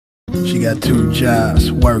She got 2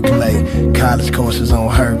 jobs, work late, college courses on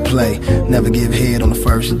her plate. Never give head on the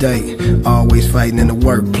first date, always fighting in the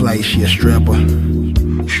workplace. She a stripper.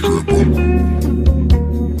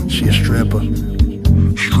 She a stripper.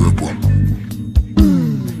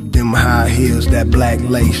 Them high heels, that black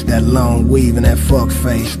lace, that long weave and that fuck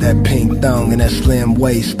face, that pink thong and that slim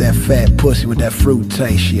waist, that fat pussy with that fruit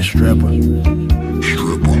taste. She a stripper.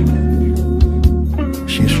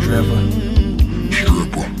 She a stripper.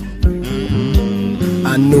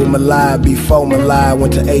 I knew my lie before my lie.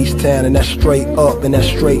 Went to H-Town and that's straight up and that's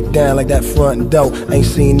straight down like that front door. Ain't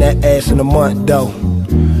seen that ass in a month though.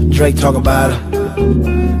 Drake talk about her,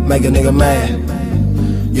 make a nigga mad.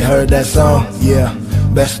 You heard that song? Yeah,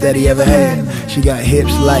 best that he ever had. She got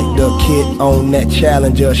hips like the kid on that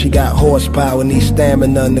Challenger. She got horsepower, need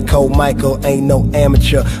stamina. Nicole Michael ain't no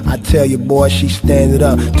amateur. I tell you boy, she standing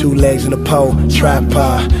up, 2 legs in a pole,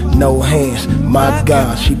 tripod, no hands. My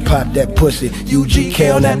God, she popped that pussy, UGK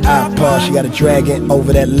on that iPod. She got a dragon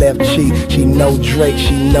over that left cheek. She know Drake,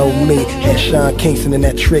 she know me. Had Sean Kingston in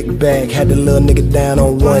that trick bag, had the little nigga down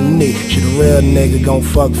on one knee. She the real nigga, gon'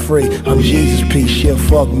 fuck free. I'm Jesus P, she'll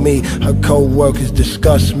fuck me. Her co-workers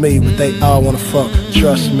disgust me, but they all wanna fuck,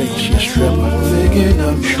 trust me. She a stripper.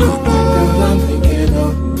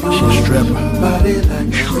 She a stripper.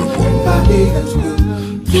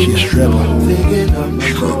 She a stripper.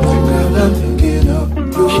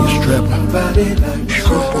 She a stripper.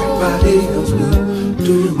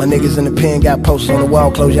 My niggas in the pen got posters on the wall.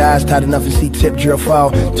 Close your eyes tight enough and see tip drill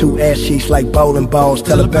fall. 2 ass cheeks like bowling balls.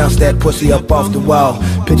 Tell her bounce that pussy up off the wall.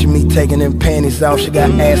 Picture me taking them panties off. She got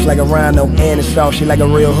ass like a rhino and it's soft. She like a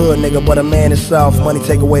real hood nigga, but a man is soft. Money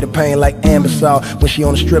take away the pain like Ambassador. When she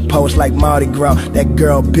on the strip post like Mardi Gras. That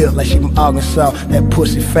girl built like she from Arkansas. That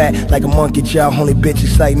pussy fat like a monkey jaw. Only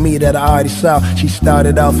bitches like me that I already saw. She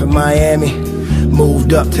started off in Miami,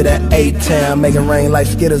 moved up to that A-town, making rain like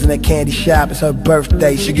Skittles in that candy shop. It's her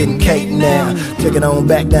birthday, she getting cake now. Took it on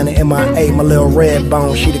back down to MIA, my little red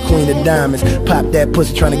bone, she the queen of diamonds. Pop that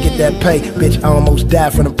pussy trying to get that pay. Bitch, I almost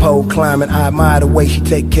died from the pole climbing. I admire the way she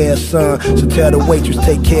take care of son. So tell the waitress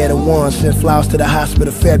take care of the one. Send flowers to the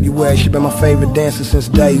hospital February. She been my favorite dancer since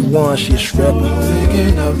day one. She a stripper.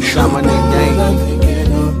 Shot my nigga.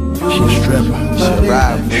 She a stripper. She a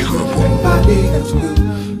ride. She a stripper.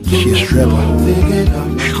 She a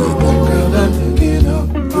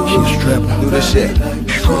stripper. Do this shit.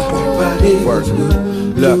 Work.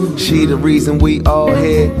 Look, she the reason we all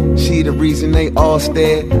here. She the reason they all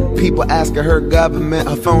stare. People asking her government,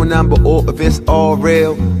 her phone number, or if it's all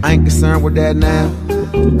real. I ain't concerned with that now.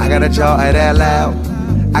 I got a jaw at that loud.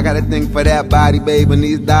 I got a thing for that body, babe, and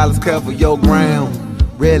these dollars cover your ground.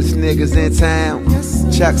 Realest niggas in town.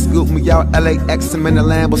 Chuck scoop me out LAX, I'm in the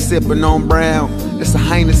Lambo sipping on brown. It's a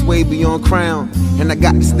highness way beyond crown. And I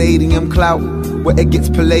got the stadium clout, where it gets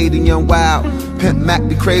palladium wild. Pimp Mac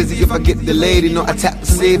be crazy if I get the lady. No, I tap the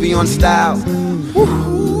Savvy on style.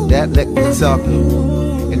 Woo. That liquor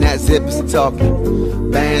talking, and that zip is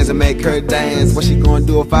talking. Bands that make her dance, what she gonna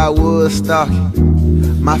do if I was stalking?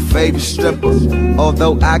 My favorite stripper,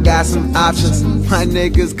 although I got some options. My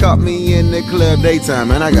niggas caught me in the club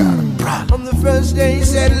daytime, and I got a problem. On the first day he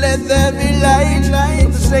said let there be light.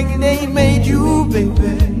 On the second day he made you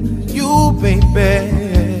baby, you baby.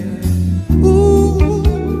 Ooh,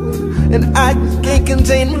 and I can't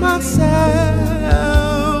contain myself.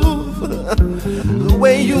 The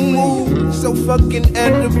way you move, so fucking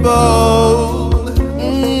edible.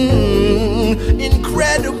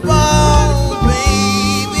 Incredible.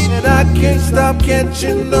 I can't stop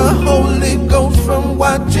catching the Holy Ghost from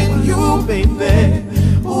watching you, baby.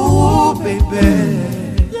 Ooh, baby.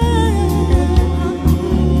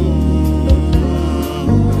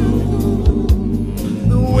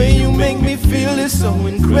 The way you make me feel is so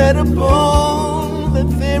incredible. That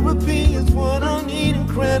therapy is what I need,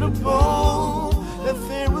 incredible. That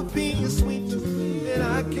therapy is sweet to me. And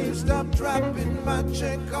I can't stop dropping my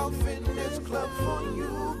check off in this club for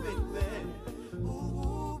you.